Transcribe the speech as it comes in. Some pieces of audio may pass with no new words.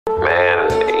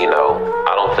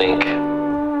think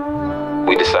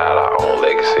we decide our own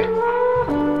legacy.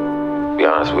 Be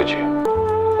honest with you.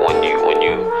 When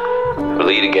you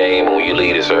lead a game, when you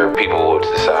lead a serve, people will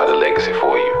decide the legacy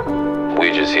for you.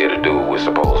 We're just here to do what we're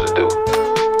supposed to do.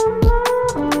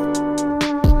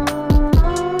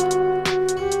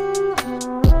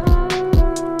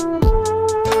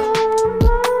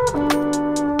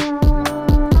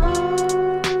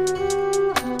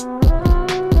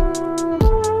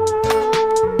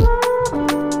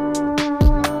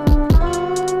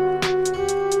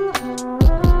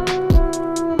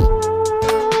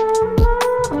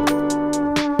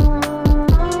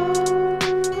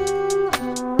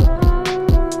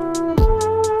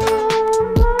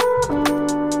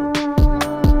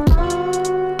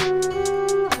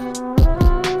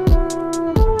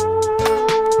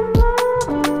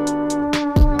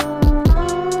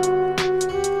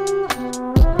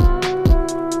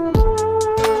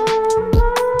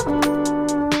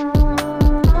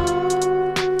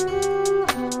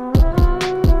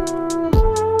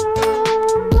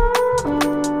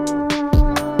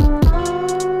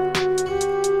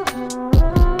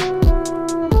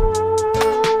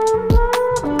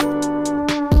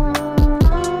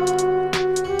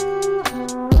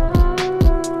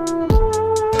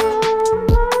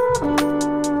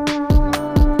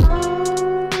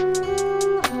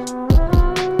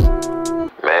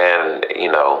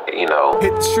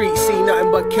 Hit the street, see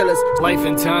nothing but killers. Life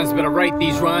and times, but I write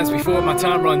these rhymes before my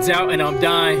time runs out and I'm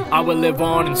dying. I will live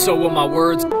on and so will my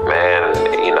words. Man,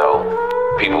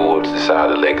 people will decide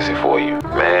the legacy for you.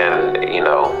 Man,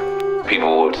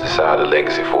 people will decide the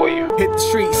legacy for you. Hit the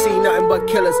street, see nothing but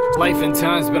killers. Life and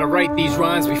times, but I write these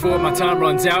rhymes before my time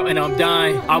runs out and I'm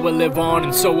dying. I will live on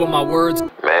and so will my words.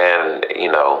 Man,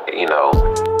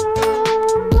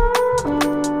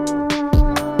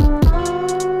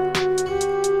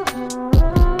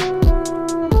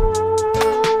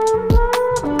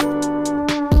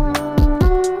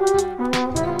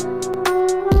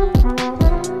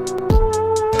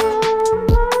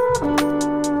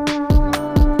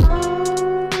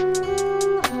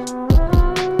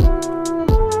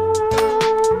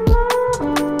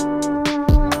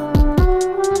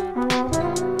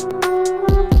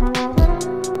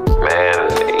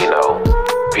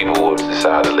 people will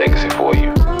decide the legacy for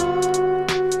you.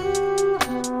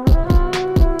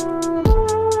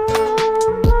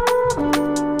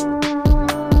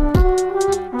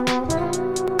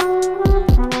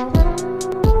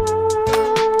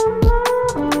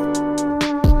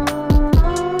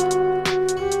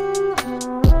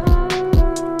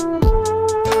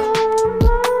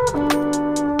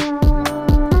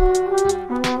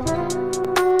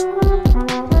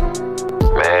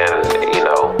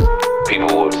 People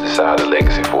will decide the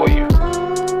legacy for you.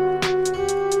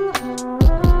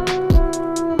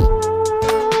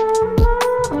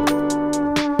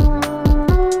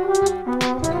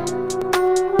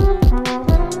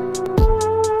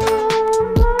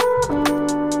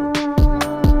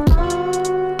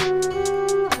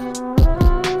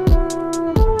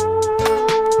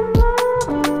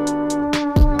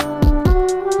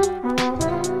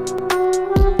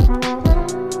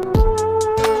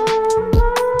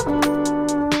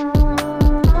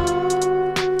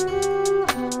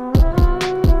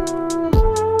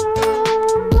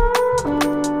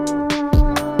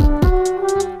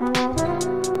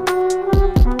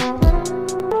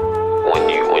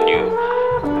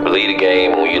 Lead a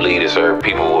game, when you lead a serve,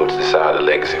 people will decide the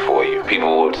legacy for you. People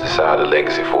will decide the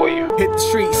legacy for you. Hit the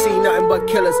street, see nothing but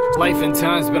killers. Life and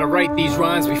times, but I write these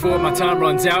rhymes before my time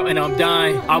runs out and I'm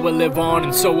dying. I will live on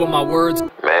and so will my words.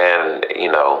 Man,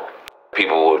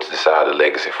 people will decide the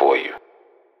legacy for you.